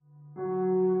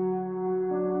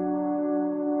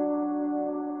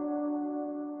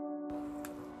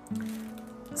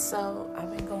So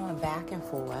I've been going back and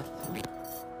forth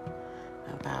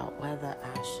about whether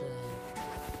I should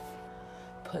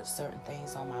put certain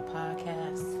things on my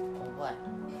podcast or what.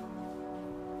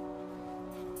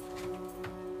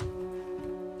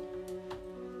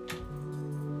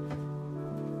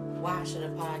 Why should a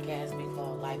podcast be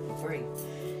called Life of Bree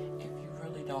if you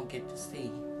really don't get to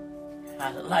see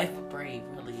how the life of Bree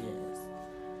really is?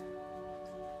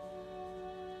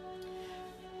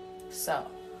 So,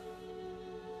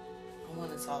 I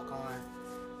want to talk on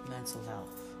mental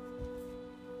health.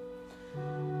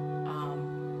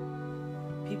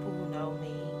 People who know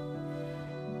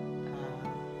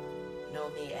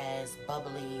me as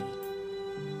Bubbly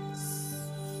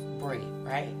Bree,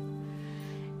 right?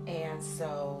 And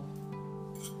so,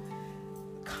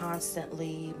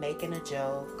 constantly making a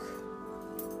joke,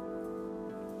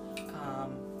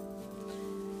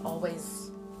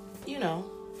 always,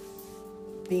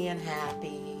 being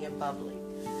happy and bubbly.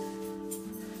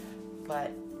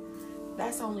 But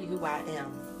that's only who I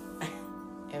am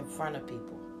in front of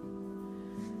people.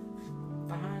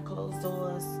 Behind closed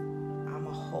doors, I'm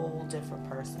a whole different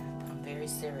person. I'm very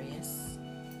serious.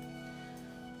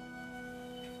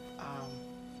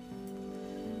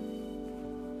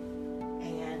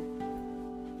 And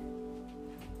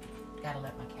gotta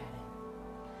let my cat in.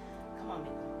 Come on,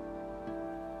 Miko.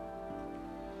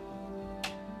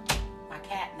 My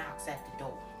cat knocks at the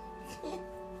door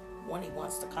when he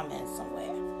wants to come in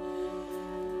somewhere.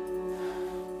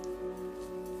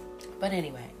 But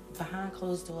anyway, behind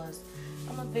closed doors,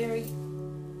 I'm a very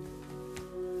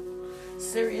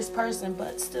serious person,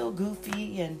 but still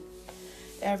goofy and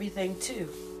everything too.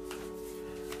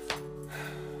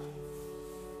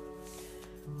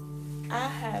 I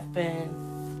have been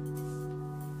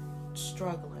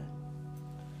struggling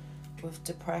with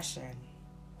depression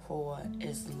for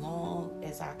as long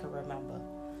as I can remember.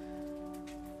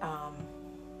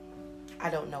 I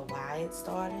don't know why it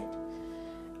started.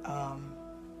 I'm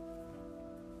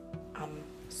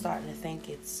starting to think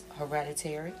it's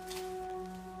hereditary.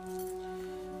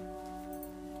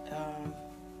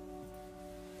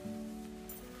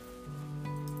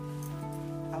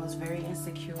 I was very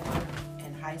insecure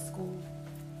in high school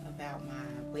about my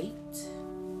weight,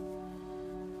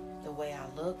 the way I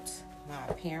looked, my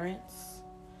appearance.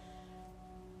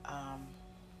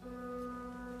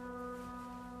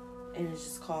 And it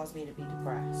just caused me to be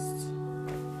depressed.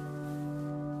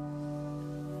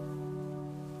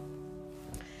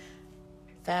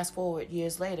 Fast forward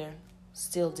years later,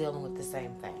 still dealing with the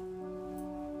same thing.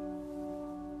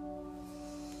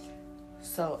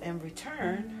 So in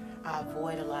return, I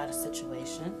avoid a lot of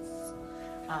situations.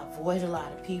 I avoid a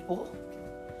lot of people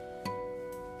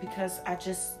because I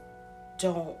just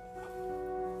don't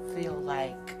feel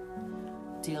like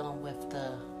dealing with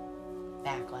the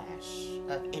backlash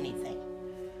of anything.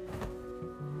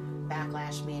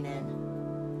 Backlash meaning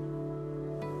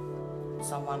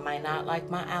someone might not like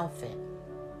my outfit,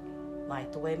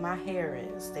 like the way my hair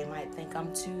is. They might think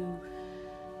I'm too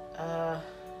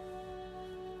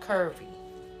curvy.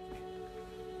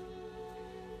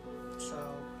 So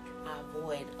I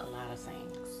avoid a lot of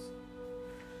things.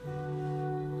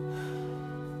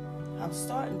 I'm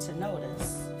starting to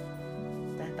notice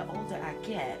that the older I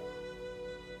get,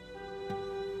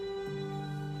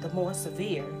 the more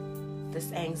severe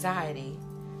this anxiety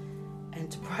and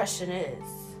depression is,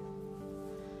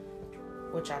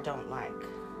 which I don't like.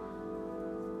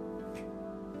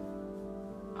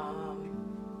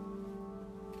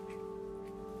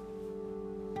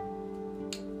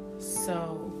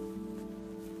 So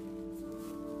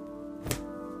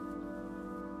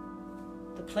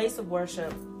the place of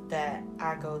worship that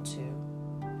I go to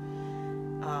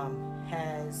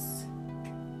has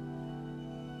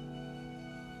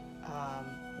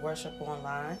worship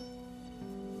online,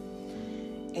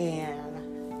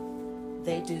 and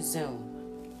they do Zoom.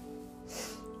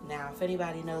 Now, if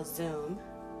anybody knows Zoom,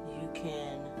 you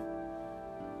can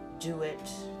do it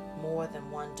more than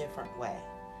one different way.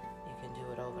 You can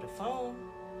do it over the phone,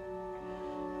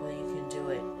 or you can do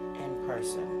it in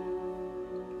person,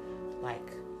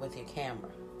 like with your camera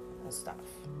and stuff.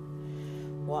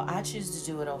 Well, I choose to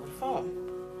do it over the phone.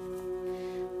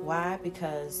 Why?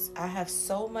 Because I have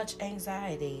so much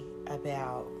anxiety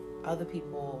about other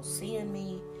people seeing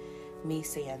me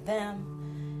seeing them,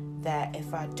 that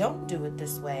if I don't do it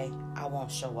this way, I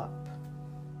won't show up.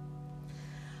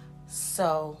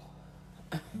 So,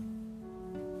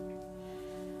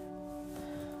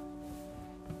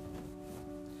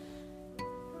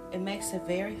 it makes it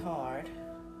very hard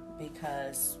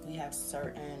because we have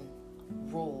certain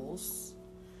rules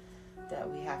that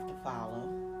we have to follow.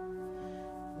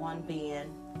 One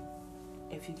being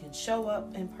if you can show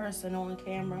up in person on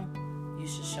camera, you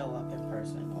should show up in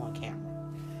person on camera.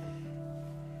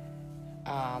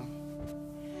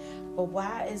 But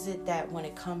why is it that when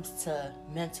it comes to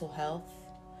mental health,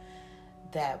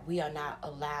 that we are not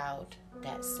allowed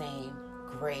that same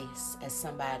grace as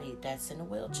somebody that's in a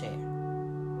wheelchair?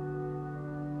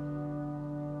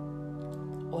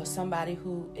 Or somebody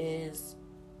who is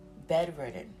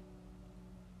bedridden.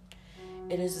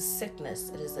 It is a sickness.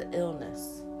 It is an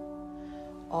illness.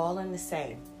 All in the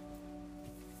same.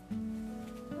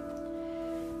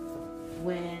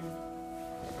 When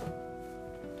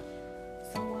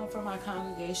someone from my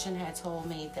congregation had told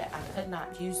me that I could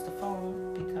not use the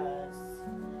phone because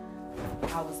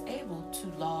I was able to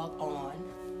log on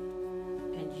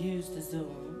and use the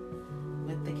Zoom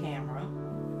with the camera,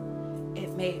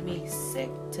 it made me sick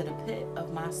to the pit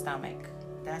of my stomach.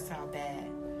 That's how bad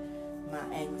my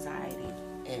anxiety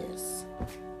is.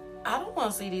 I don't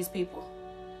want to see these people.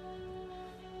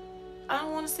 I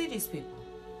don't want to see these people.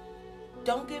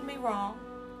 Don't get me wrong.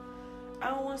 I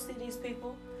don't want to see these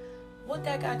people. What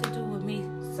that got to do with me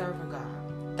serving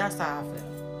God? That's how I feel.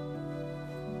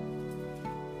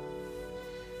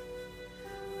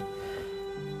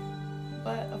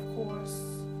 But of course,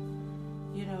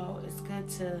 you know, it's good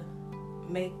to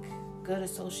make good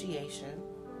association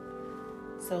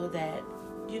so that,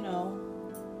 you know,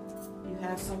 you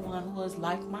have someone who is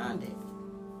like-minded.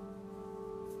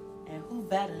 And who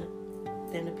better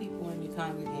than the people in your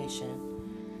congregation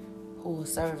who are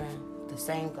serving the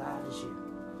same God as you?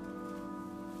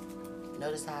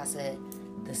 Notice how I said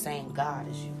the same God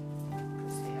as you.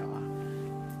 There are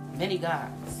many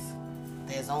gods.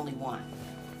 There's only one.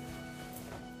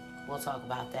 We'll talk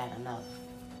about that another.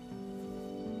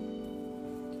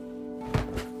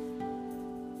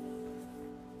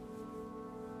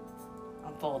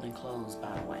 I'm folding clothes,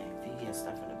 by the way, if you hear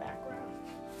stuff in the background.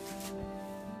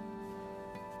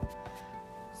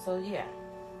 So yeah,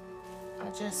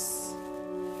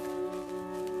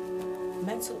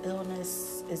 mental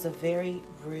illness is a very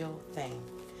real thing.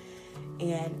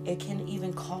 And it can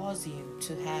even cause you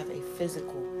to have a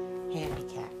physical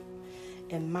handicap.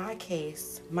 In my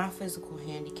case, my physical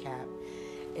handicap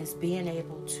is being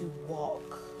able to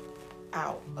walk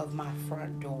out of my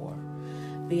front door,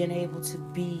 being able to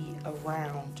be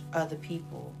around other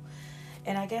people.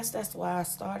 And I guess that's why I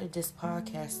started this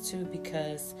podcast too,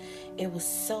 because it was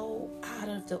so out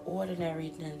of the ordinary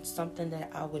than something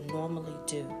that I would normally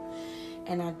do.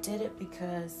 And I did it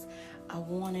because I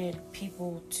wanted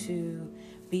people to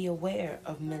be aware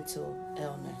of mental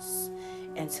illness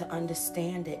and to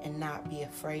understand it and not be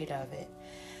afraid of it.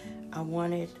 I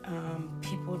wanted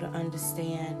people to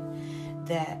understand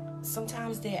that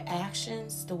sometimes their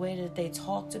actions, the way that they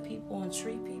talk to people and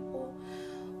treat people,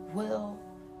 will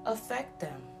affect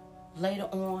them later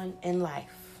on in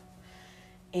life.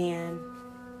 And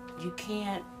you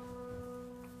can't,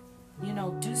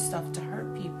 do stuff to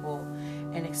hurt people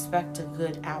and expect a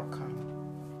good outcome.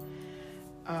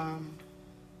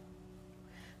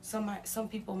 Some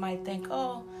people might think,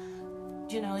 you're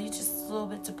just a little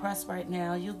bit depressed right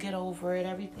now. You'll get over it.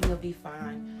 Everything will be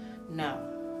fine. No,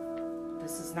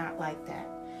 this is not like that.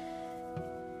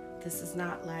 This is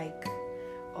not like,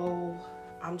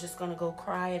 I'm just going to go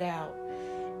cry it out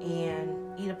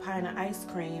and eat a pint of ice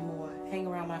cream or hang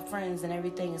around my friends and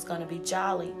everything is going to be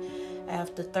jolly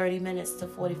after 30 minutes to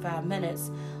 45 minutes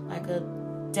like a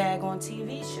daggone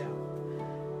TV show.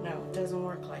 No, it doesn't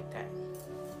work like that.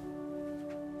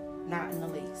 Not in the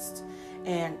least.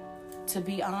 And to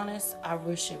be honest, I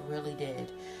wish it really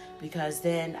did, because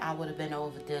then I would have been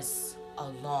over this a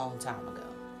long time ago.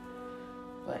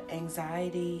 But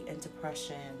anxiety and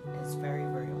depression is very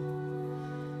real.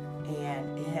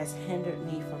 And it has hindered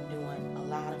me from doing a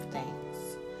lot of things.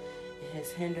 It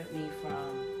has hindered me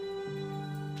from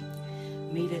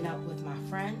meeting up with my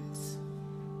friends,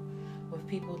 with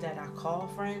people that I call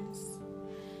friends.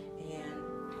 And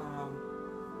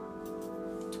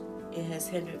it has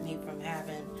hindered me from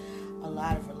having a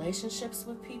lot of relationships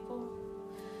with people,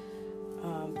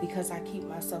 because I keep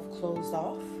myself closed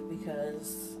off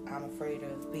because I'm afraid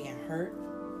of being hurt.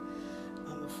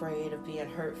 I'm afraid of being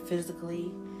hurt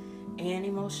physically and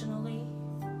emotionally,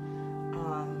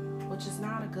 which is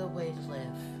not a good way to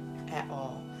live at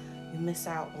all. You miss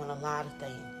out on a lot of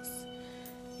things.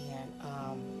 And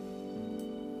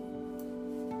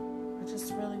I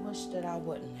just really wish that I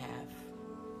wouldn't have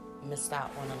missed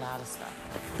out on a lot of stuff.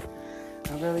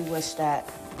 I really wish that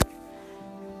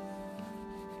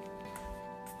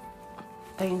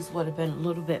things would have been a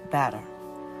little bit better.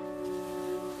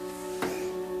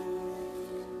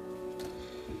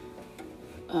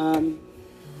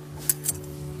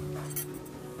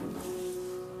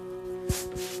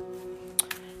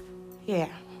 yeah,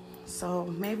 so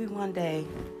maybe one day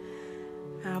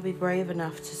I'll be brave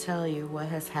enough to tell you what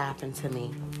has happened to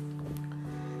me.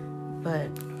 But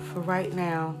for right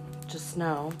now, just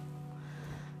know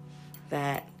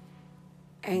that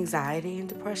anxiety and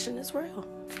depression is real.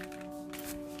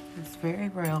 It's very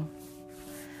real.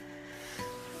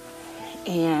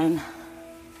 And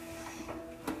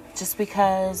just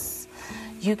because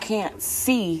you can't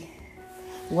see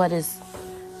what is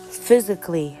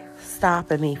physically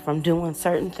stopping me from doing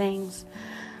certain things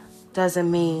doesn't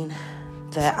mean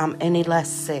that I'm any less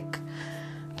sick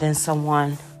than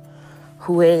someone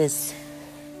who is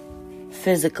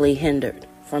physically hindered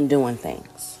from doing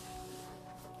things.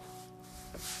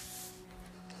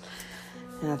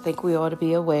 And I think we ought to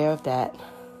be aware of that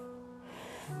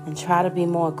and try to be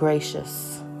more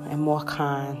gracious and more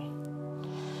kind,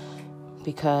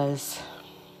 because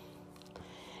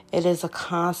it is a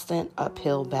constant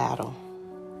uphill battle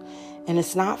and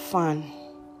it's not fun.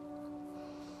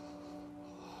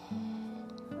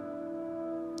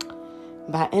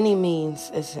 By any means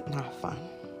is it not fun.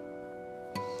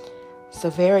 It's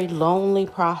a very lonely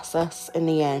process in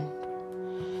the end.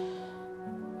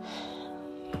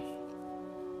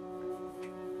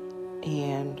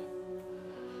 And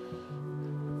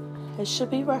it should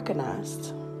be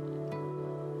recognized.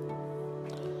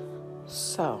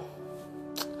 So,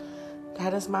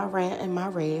 that is my rant and my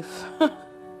rave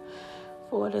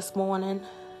for this morning.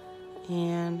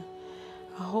 And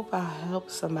I hope I help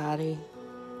somebody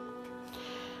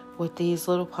with these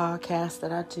little podcasts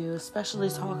that I do, especially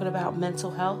talking about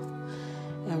mental health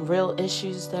and real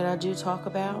issues that I do talk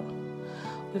about.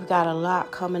 We've got a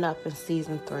lot coming up in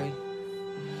season 3,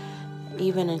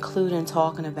 even including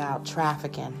talking about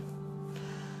trafficking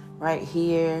right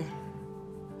here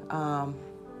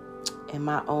in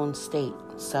my own state.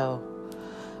 So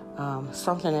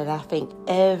something that I think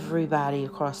everybody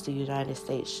across the United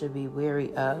States should be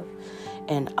wary of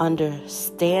and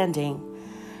understanding,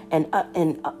 and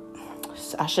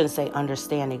I shouldn't say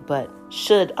understanding, but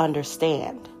should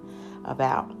understand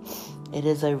about. It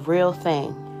is a real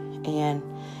thing, and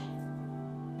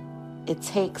it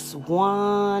takes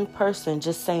one person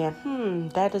just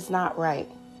saying, that is not right.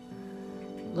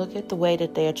 Look at the way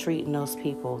that they're treating those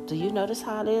people. Do you notice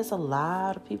how there's a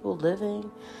lot of people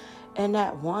living in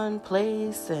that one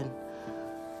place and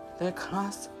they're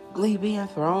constantly being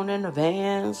thrown in the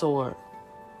vans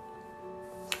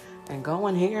and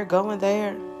going here, going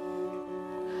there?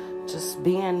 Just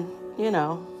being,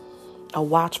 a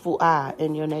watchful eye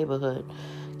in your neighborhood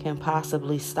can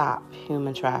possibly stop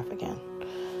human trafficking.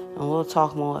 And we'll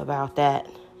talk more about that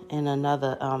in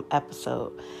another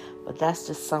episode. But that's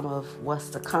just some of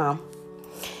what's to come.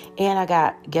 And I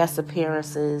got guest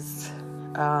appearances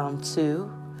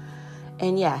too.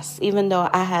 And yes, even though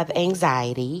I have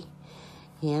anxiety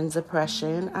and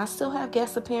depression, I still have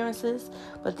guest appearances.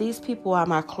 But these people are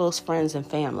my close friends and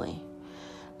family.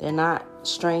 They're not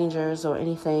strangers or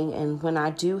anything. And when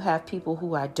I do have people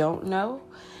who I don't know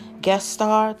guest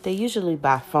star, they usually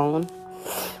by phone.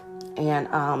 And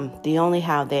the only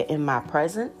how they're in my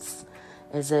presence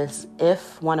is as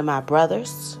if one of my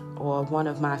brothers or one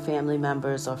of my family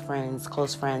members or friends,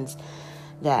 close friends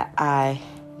that I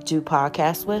do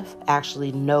podcasts with,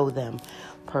 actually know them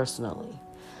personally.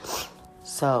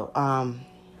 So,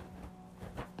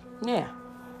 yeah.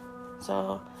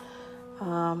 So,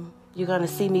 you're going to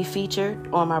see me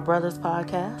featured on my brother's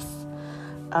podcast,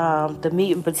 the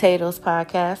Meat and Potatoes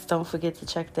podcast. Don't forget to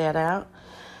check that out.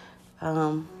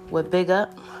 With Big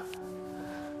Up.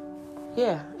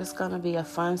 Yeah, it's going to be a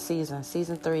fun season.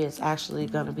 Season 3 is actually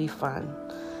going to be fun.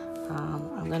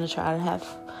 I'm going to try to have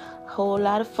a whole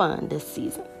lot of fun this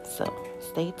season. So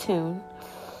stay tuned.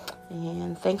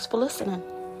 And thanks for listening.